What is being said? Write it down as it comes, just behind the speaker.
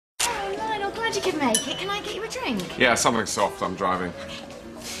Oh, glad you could make it. Can I get you a drink? Yeah, something soft. I'm driving.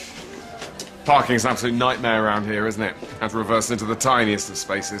 Parking's an absolute nightmare around here, isn't it? Had to reverse into the tiniest of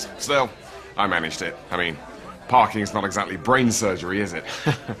spaces. Still, I managed it. I mean, parking's not exactly brain surgery, is it?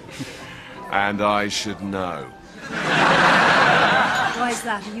 And I should know. Why is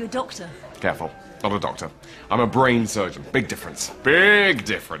that? Are you a doctor? Careful. Not a doctor. I'm a brain surgeon. Big difference. Big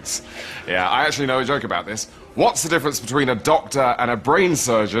difference. Yeah, I actually know a joke about this. What's the difference between a doctor and a brain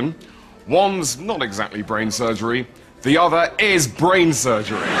surgeon? One's not exactly brain surgery. The other is brain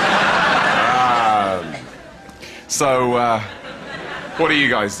surgery. What do you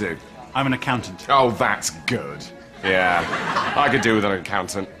guys do? I'm an accountant. Oh, that's good. Yeah, I could do with an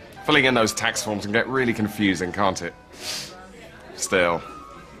accountant. Filling in those tax forms can get really confusing, can't it? Still,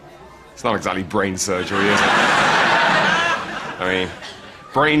 it's not exactly brain surgery, is it? I mean,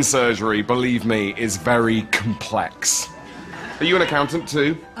 brain surgery, believe me, is very complex. Are you an accountant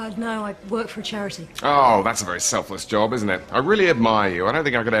too? No, I work for a charity. Oh, that's a very selfless job, isn't it? I really admire you. I don't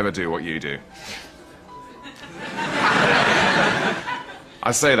think I could ever do what you do.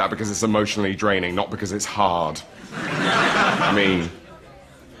 I say that because it's emotionally draining, not because it's hard. I mean,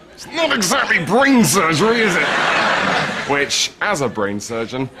 it's not exactly brain surgery, is it? Which, as a brain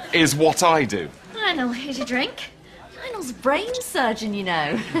surgeon, is what I do. Lionel, here's your drink. Lionel's a brain surgeon, you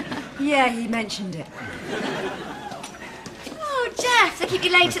know. Yeah, he mentioned it. Oh, Jeff, they keep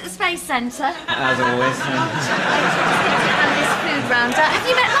you late at the Space Centre. As always. This food round. Have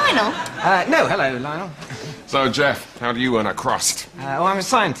you met Lionel? No, hello, Lionel. So, Jeff, how do you earn a crust? Well, I'm a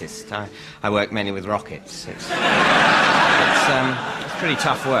scientist. I work mainly with rockets. It's pretty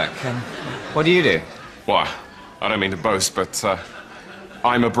tough work. What do you do? Why, I don't mean to boast, but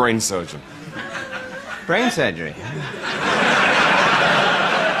I'm a brain surgeon. Brain surgery?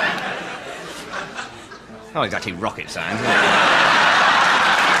 Not exactly rocket science, is it?